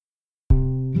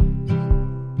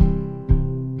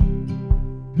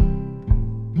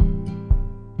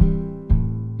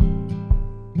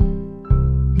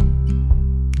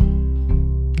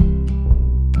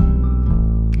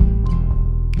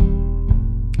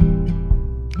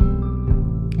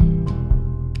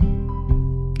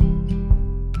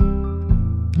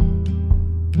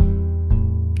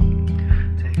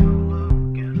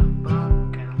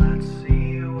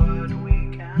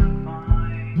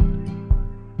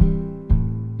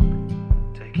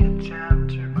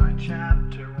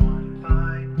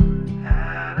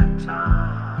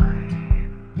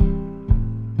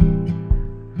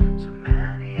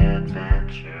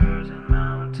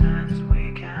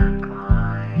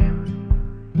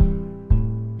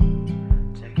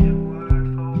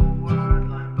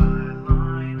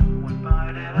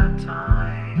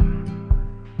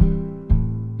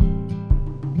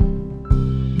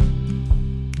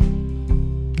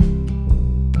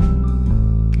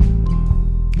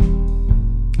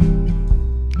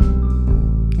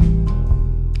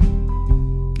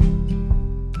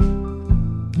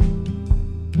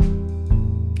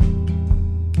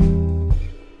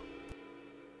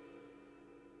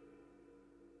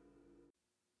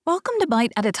Welcome to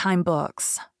Bite at a Time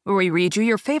Books, where we read you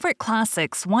your favorite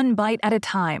classics one bite at a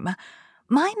time.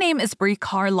 My name is Brie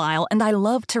Carlisle, and I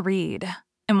love to read,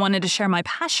 and wanted to share my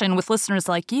passion with listeners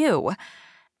like you.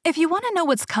 If you want to know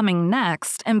what's coming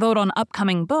next and vote on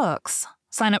upcoming books,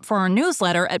 sign up for our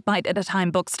newsletter at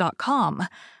biteatatimebooks.com.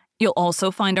 You'll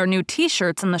also find our new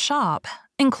t-shirts in the shop,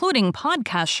 including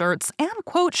podcast shirts and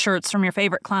quote shirts from your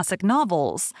favorite classic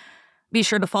novels. Be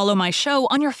sure to follow my show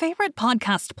on your favorite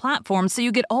podcast platform so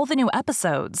you get all the new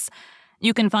episodes.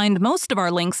 You can find most of our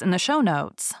links in the show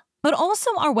notes, but also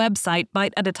our website,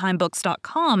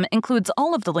 biteatatimebooks.com, includes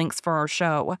all of the links for our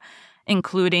show,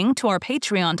 including to our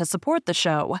Patreon to support the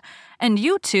show, and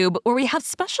YouTube, where we have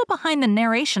special behind the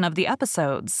narration of the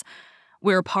episodes.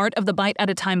 We're part of the Bite at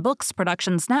a Time Books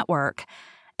Productions Network.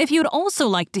 If you'd also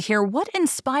like to hear what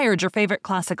inspired your favorite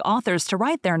classic authors to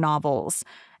write their novels,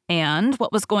 and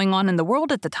what was going on in the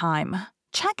world at the time,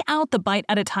 check out the Bite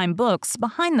at a Time Books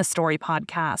Behind the Story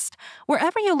podcast,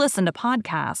 wherever you listen to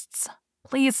podcasts.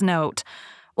 Please note,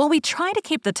 while we try to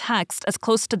keep the text as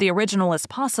close to the original as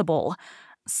possible,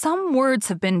 some words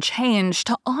have been changed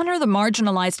to honor the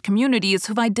marginalized communities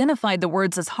who've identified the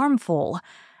words as harmful,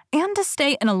 and to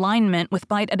stay in alignment with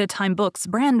Bite at a Time Books'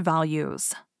 brand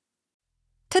values.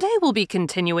 Today we'll be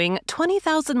continuing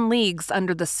 20,000 Leagues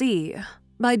Under the Sea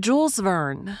by Jules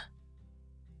Verne.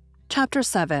 Chapter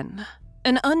 7.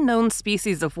 An Unknown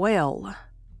Species of Whale.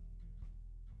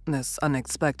 This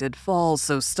unexpected fall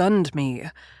so stunned me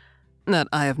that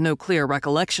I have no clear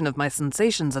recollection of my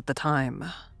sensations at the time.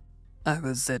 I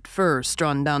was at first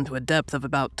drawn down to a depth of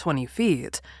about 20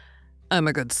 feet. I'm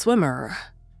a good swimmer,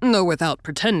 though without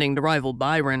pretending to rival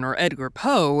Byron or Edgar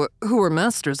Poe, who were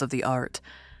masters of the art.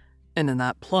 And in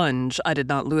that plunge, I did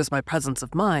not lose my presence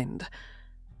of mind.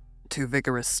 2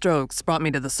 vigorous strokes brought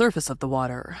me to the surface of the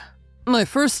water. My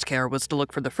first care was to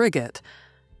look for the frigate.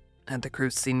 Had the crew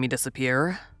seen me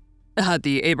disappear? Had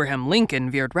the Abraham Lincoln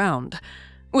veered round?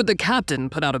 Would the captain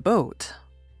put out a boat?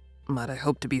 Might I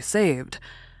hope to be saved?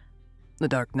 The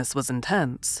darkness was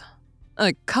intense.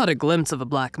 I caught a glimpse of a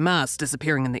black mass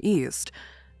disappearing in the east,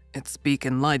 its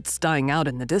beacon lights dying out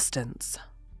in the distance.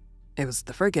 It was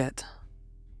the frigate.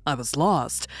 I was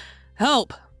lost.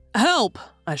 "Help! Help!"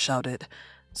 I shouted,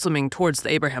 swimming towards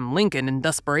the Abraham Lincoln in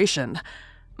desperation.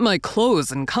 My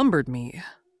clothes encumbered me.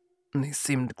 They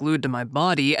seemed glued to my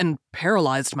body and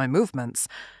paralyzed my movements.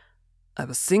 I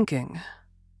was sinking.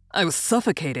 I was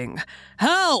suffocating.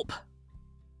 "Help!"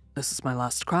 This is my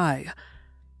last cry.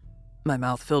 My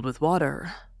mouth filled with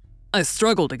water. I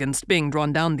struggled against being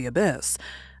drawn down the abyss.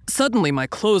 Suddenly my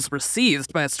clothes were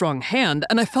seized by a strong hand,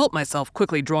 and I felt myself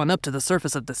quickly drawn up to the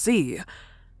surface of the sea.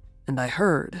 And I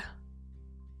heard.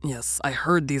 Yes, I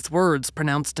heard these words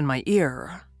pronounced in my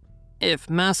ear. If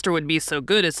Master would be so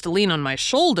good as to lean on my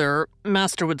shoulder,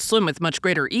 Master would swim with much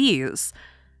greater ease.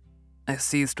 I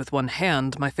seized with one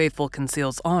hand my faithful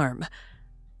Conseil's arm.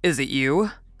 "Is it you?"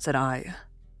 said I.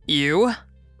 "You?"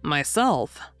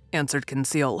 "Myself," answered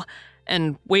Conseil,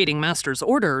 "and waiting Master's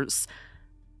orders."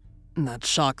 "That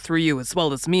shock threw you as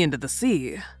well as me into the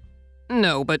sea."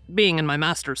 "No, but being in my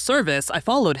master's service, I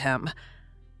followed him."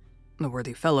 The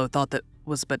worthy fellow thought that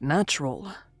was but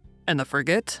natural. "And the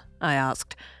frigate?" I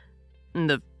asked.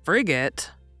 "The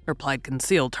frigate?" replied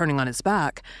Conseil, turning on his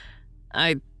back.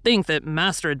 "I think that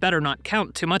Master had better not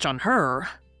count too much on her."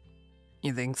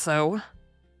 "You think so?"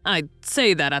 "I'd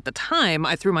say that at the time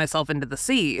I threw myself into the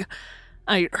sea.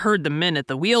 I heard the men at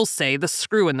the wheel say the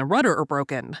screw and the rudder are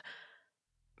broken."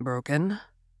 "Broken?"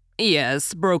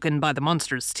 "Yes, broken by the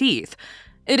monster's teeth.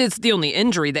 It is the only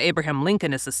injury the Abraham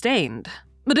Lincoln has sustained.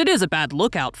 But it is a bad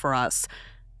lookout for us.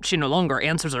 She no longer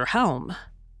answers her helm."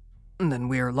 "Then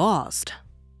we are lost."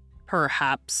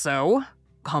 "Perhaps so,"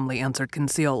 calmly answered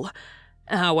Conseil.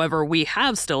 "However, we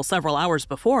have still several hours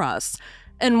before us,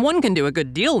 and one can do a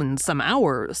good deal in some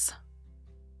hours."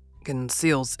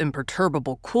 Conseil's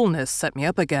imperturbable coolness set me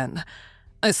up again.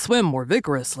 I swam more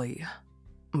vigorously,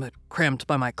 but cramped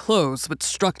by my clothes, which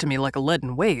struck to me like a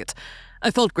leaden weight,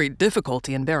 I felt great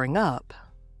difficulty in bearing up.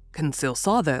 Conseil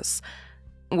saw this.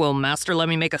 "Will Master let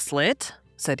me make a slit?"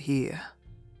 said he.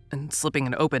 And slipping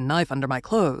an open knife under my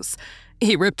clothes,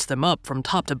 he ripped them up from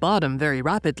top to bottom very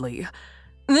rapidly.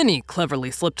 Then he cleverly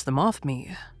slipped them off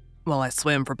me, while I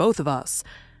swam for both of us.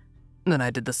 Then I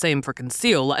did the same for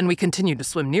Conseil, and we continued to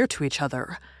swim near to each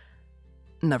other.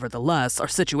 Nevertheless, our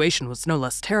situation was no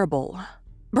less terrible.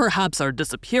 Perhaps our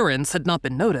disappearance had not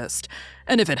been noticed,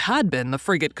 and if it had been, the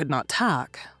frigate could not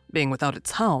tack, being without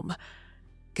its helm.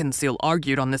 Conseil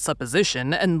argued on this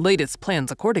supposition and laid his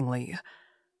plans accordingly.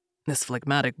 This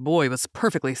phlegmatic boy was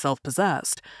perfectly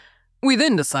self-possessed. We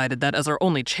then decided that as our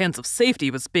only chance of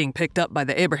safety was being picked up by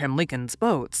the Abraham Lincoln's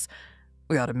boats,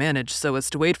 we ought to manage so as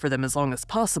to wait for them as long as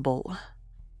possible.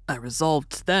 I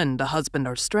resolved then to husband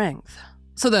our strength,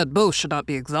 so that both should not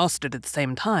be exhausted at the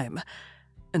same time,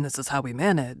 and this is how we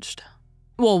managed.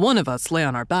 While one of us lay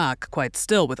on our back, quite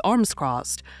still with arms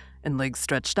crossed and legs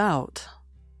stretched out,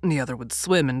 the other would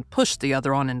swim and push the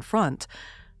other on in front.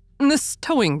 This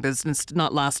towing business did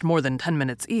not last more than 10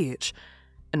 minutes each,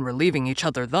 and relieving each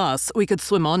other thus, we could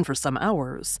swim on for some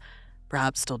hours,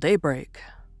 perhaps till daybreak.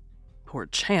 Poor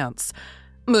chance.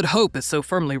 But hope is so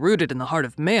firmly rooted in the heart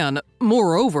of man.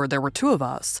 Moreover, there were 2 of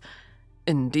us.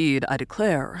 Indeed, I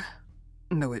declare,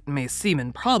 though it may seem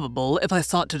improbable, if I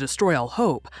sought to destroy all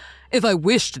hope, if I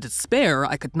wished to despair,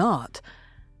 I could not.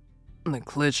 The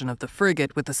collision of the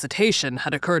frigate with the Cetacean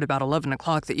had occurred about 11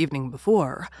 o'clock the evening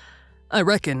before. I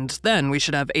reckoned then we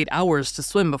should have 8 hours to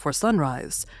swim before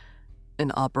sunrise,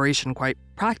 an operation quite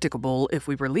practicable if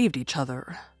we relieved each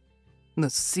other. The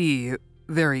sea,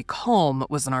 very calm,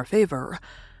 was in our favor.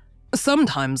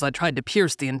 Sometimes I tried to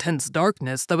pierce the intense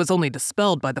darkness that was only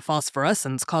dispelled by the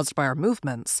phosphorescence caused by our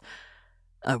movements.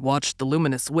 I watched the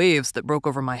luminous waves that broke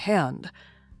over my hand,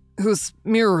 whose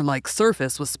mirror-like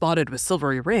surface was spotted with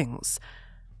silvery rings.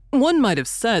 One might have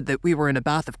said that we were in a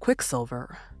bath of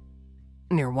quicksilver.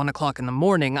 Near 1 o'clock in the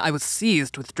morning, I was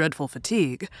seized with dreadful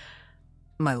fatigue.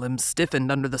 My limbs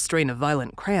stiffened under the strain of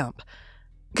violent cramp.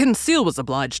 Conseil was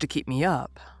obliged to keep me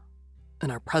up,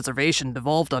 and our preservation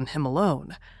devolved on him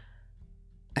alone.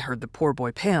 I heard the poor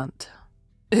boy pant.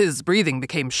 His breathing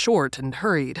became short and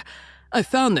hurried. I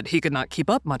found that he could not keep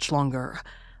up much longer.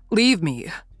 Leave me,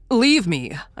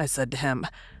 I said to him.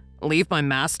 Leave my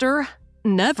master?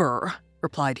 Never,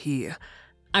 replied he.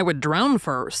 I would drown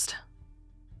first.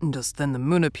 Just then the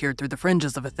moon appeared through the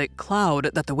fringes of a thick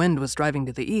cloud that the wind was driving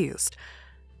to the east.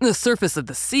 The surface of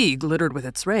the sea glittered with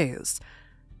its rays.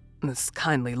 This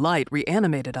kindly light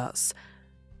reanimated us.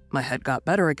 My head got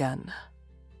better again.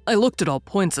 I looked at all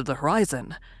points of the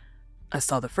horizon. I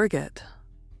saw the frigate.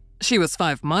 She was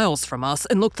 5 miles from us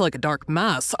and looked like a dark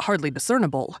mass, hardly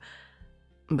discernible.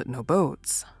 But no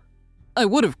boats. I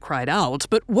would have cried out,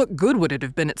 but what good would it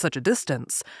have been at such a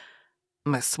distance?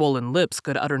 My swollen lips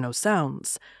could utter no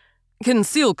sounds.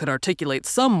 Conseil could articulate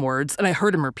some words, and I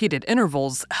heard him repeat at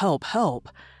intervals, "Help, help."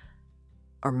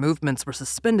 Our movements were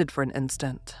suspended for an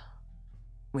instant.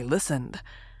 We listened.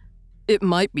 It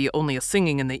might be only a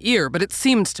singing in the ear, but it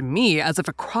seemed to me as if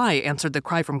a cry answered the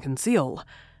cry from Conseil.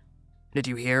 "Did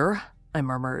you hear?" I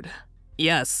murmured.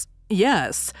 Yes.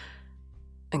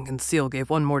 And Conseil gave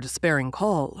one more despairing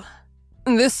call.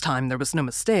 This time there was no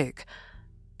mistake.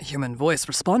 A human voice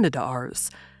responded to ours.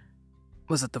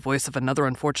 Was it the voice of another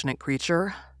unfortunate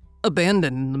creature,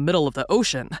 abandoned in the middle of the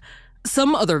ocean,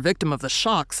 some other victim of the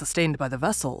shock sustained by the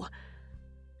vessel?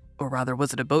 Or rather,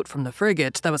 was it a boat from the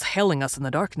frigate that was hailing us in the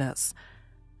darkness?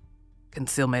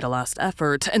 Conseil made a last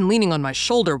effort, and leaning on my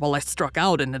shoulder while I struck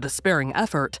out in a despairing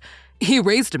effort, he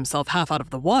raised himself half out of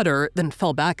the water, then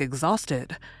fell back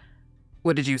exhausted.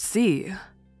 "What did you see?"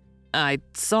 "I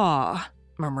saw,"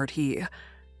 murmured he.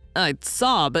 "I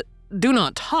saw, but do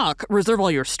not talk, reserve all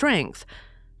your strength."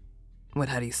 What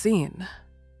had he seen?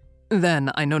 Then,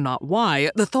 I know not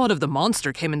why, the thought of the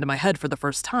monster came into my head for the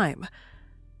first time.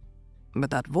 But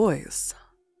that voice.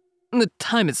 The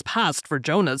time is past for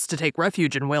Jonahs to take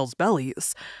refuge in whales'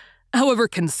 bellies. However,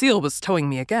 Conseil was towing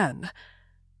me again.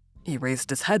 He raised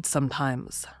his head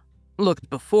sometimes, looked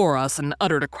before us, and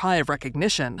uttered a cry of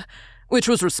recognition, which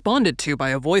was responded to by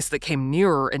a voice that came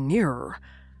nearer and nearer.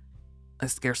 I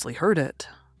scarcely heard it.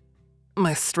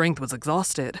 My strength was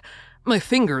exhausted. My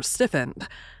fingers stiffened.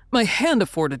 My hand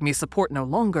afforded me support no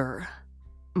longer.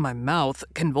 My mouth,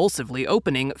 convulsively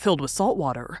opening, filled with salt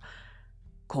water.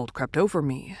 Cold crept over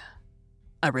me.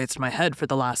 I raised my head for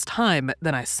the last time,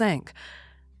 then I sank.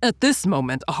 At this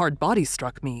moment, a hard body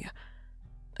struck me.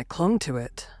 I clung to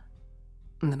it.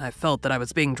 And then I felt that I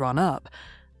was being drawn up,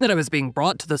 that I was being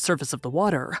brought to the surface of the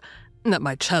water, and that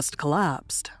my chest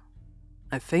collapsed.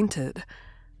 I fainted.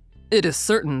 It is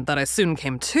certain that I soon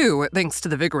came to, thanks to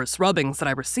the vigorous rubbings that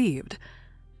I received.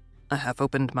 I half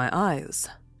opened my eyes.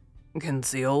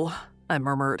 "Conseil," I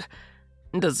murmured.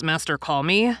 "Does Master call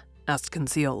me?" asked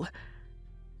Conseil.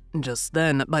 Just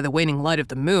then, by the waning light of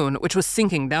the moon, which was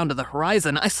sinking down to the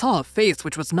horizon, I saw a face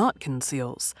which was not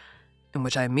Conseil's, and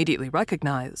which I immediately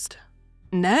recognized.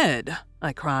 "Ned!"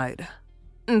 I cried.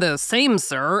 "The same,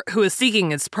 sir, who is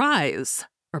seeking his prize,"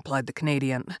 replied the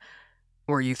Canadian.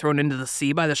 "Were you thrown into the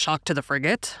sea by the shock to the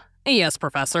frigate?" "Yes,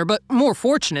 Professor, but more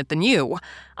fortunate than you.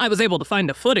 I was able to find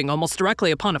a footing almost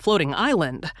directly upon a floating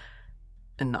island."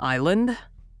 "An island?"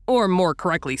 "Or more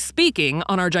correctly speaking,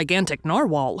 on our gigantic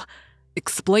narwhal.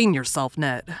 Explain yourself,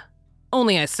 Ned.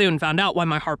 Only I soon found out why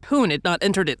my harpoon had not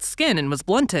entered its skin and was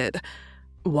blunted.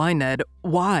 Why, Ned?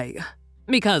 Why?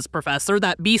 Because, Professor,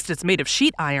 that beast is made of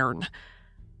sheet iron.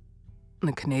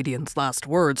 The Canadian's last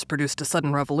words produced a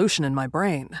sudden revolution in my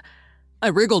brain. I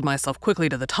wriggled myself quickly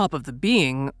to the top of the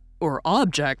being, or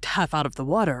object, half out of the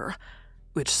water,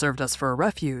 which served us for a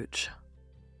refuge.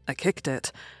 I kicked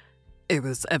it. It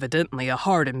was evidently a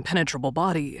hard, impenetrable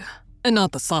body, and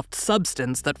not the soft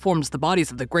substance that forms the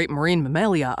bodies of the great marine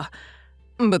mammalia.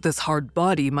 But this hard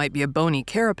body might be a bony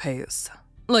carapace,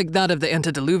 like that of the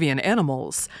antediluvian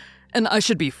animals, and I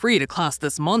should be free to class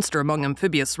this monster among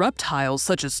amphibious reptiles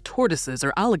such as tortoises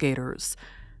or alligators.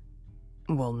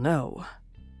 Well, no.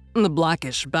 The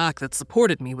blackish back that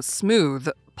supported me was smooth,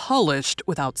 polished,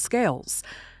 without scales.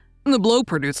 The blow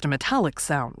produced a metallic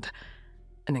sound.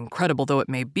 And incredible though it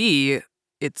may be,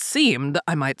 it seemed,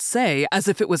 I might say, as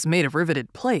if it was made of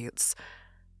riveted plates.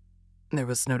 There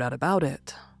was no doubt about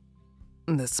it.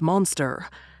 This monster,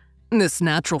 this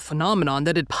natural phenomenon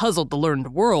that had puzzled the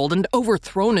learned world and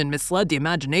overthrown and misled the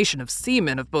imagination of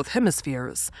seamen of both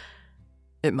hemispheres.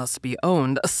 It must be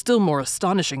owned a still more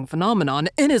astonishing phenomenon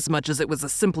inasmuch as it was a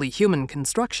simply human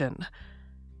construction.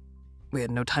 We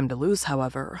had no time to lose,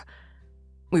 however.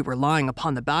 We were lying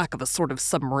upon the back of a sort of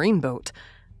submarine boat,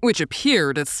 which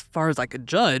appeared, as far as I could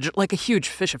judge, like a huge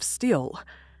fish of steel.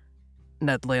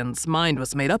 Ned Land's mind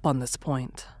was made up on this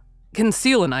point.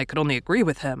 Conseil and I could only agree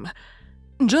with him.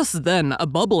 Just then, a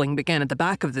bubbling began at the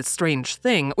back of this strange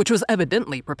thing, which was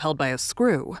evidently propelled by a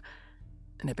screw,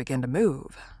 and it began to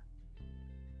move.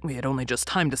 We had only just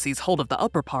time to seize hold of the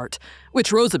upper part,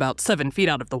 which rose about 7 feet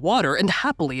out of the water, and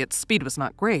happily its speed was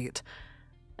not great.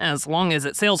 "As long as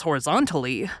it sails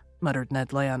horizontally," muttered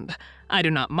Ned Land, "I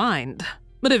do not mind.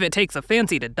 But if it takes a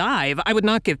fancy to dive, I would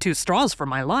not give 2 straws for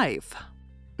my life."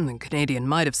 The Canadian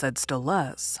might have said still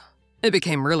less. It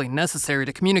became really necessary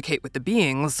to communicate with the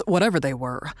beings, whatever they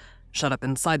were, shut up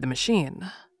inside the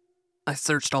machine. I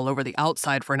searched all over the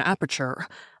outside for an aperture,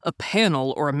 a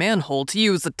panel, or a manhole, to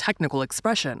use a technical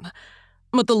expression.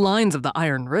 But the lines of the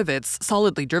iron rivets,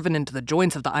 solidly driven into the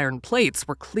joints of the iron plates,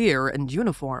 were clear and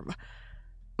uniform.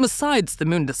 Besides, the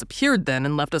moon disappeared then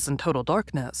and left us in total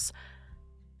darkness.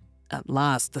 At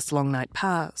last, this long night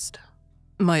passed.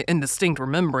 My indistinct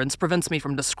remembrance prevents me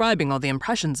from describing all the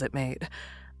impressions it made.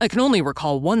 I can only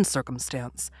recall one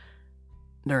circumstance.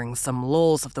 During some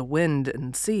lulls of the wind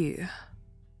and sea,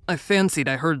 I fancied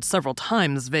I heard several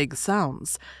times vague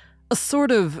sounds, a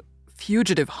sort of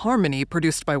fugitive harmony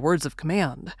produced by words of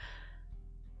command.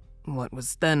 What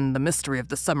was then the mystery of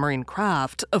the submarine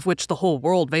craft, of which the whole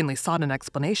world vainly sought an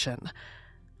explanation?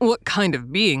 What kind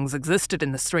of beings existed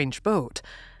in the strange boat?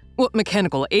 What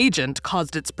mechanical agent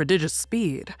caused its prodigious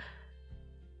speed?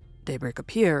 Daybreak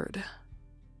appeared.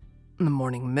 The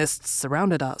morning mists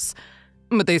surrounded us,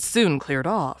 but they soon cleared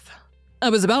off. I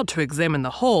was about to examine the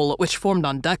hull, which formed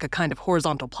on deck a kind of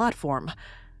horizontal platform,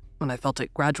 when I felt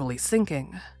it gradually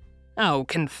sinking. "Oh,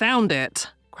 confound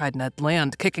it!" cried Ned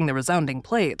Land, kicking the resounding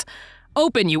plate.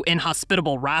 "Open, you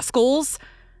inhospitable rascals!"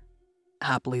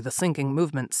 Happily, the sinking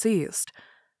movement ceased.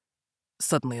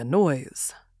 Suddenly a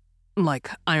noise, like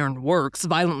iron works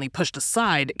violently pushed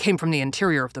aside, came from the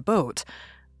interior of the boat.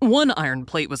 One iron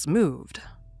plate was moved.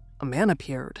 A man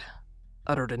appeared,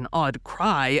 uttered an odd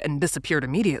cry, and disappeared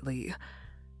immediately.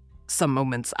 Some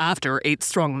moments after, 8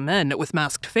 strong men with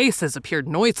masked faces appeared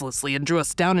noiselessly and drew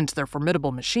us down into their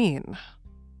formidable machine.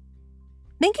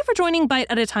 Thank you for joining Bite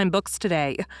at a Time Books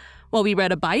today, while we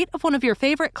read a bite of one of your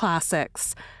favorite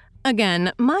classics.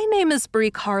 Again, my name is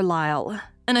Brie Carlisle,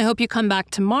 and I hope you come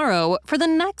back tomorrow for the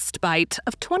next bite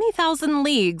of 20,000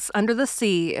 Leagues Under the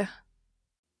Sea.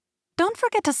 Don't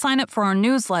forget to sign up for our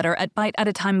newsletter at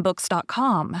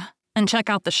biteatatimebooks.com and check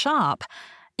out the shop.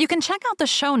 You can check out the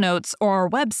show notes or our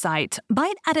website,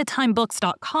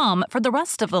 biteatatimebooks.com, for the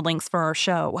rest of the links for our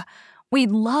show.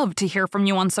 We'd love to hear from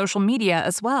you on social media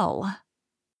as well.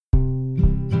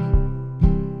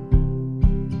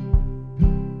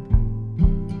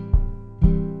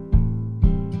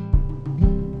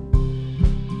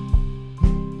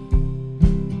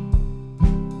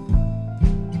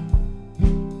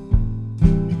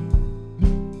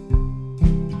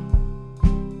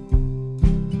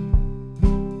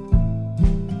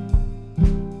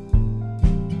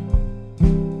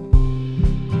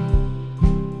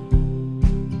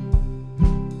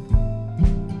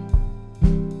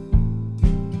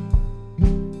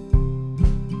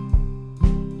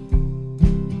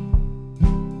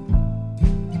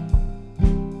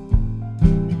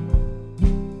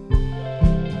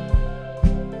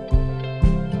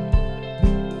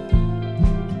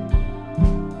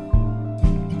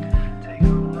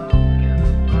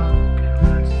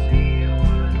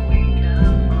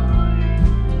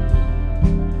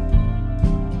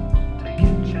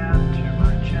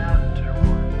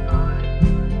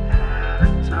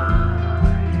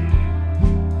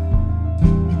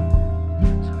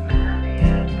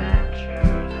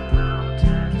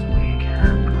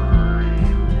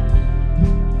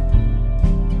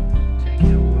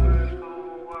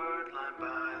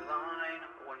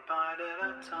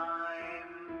 time.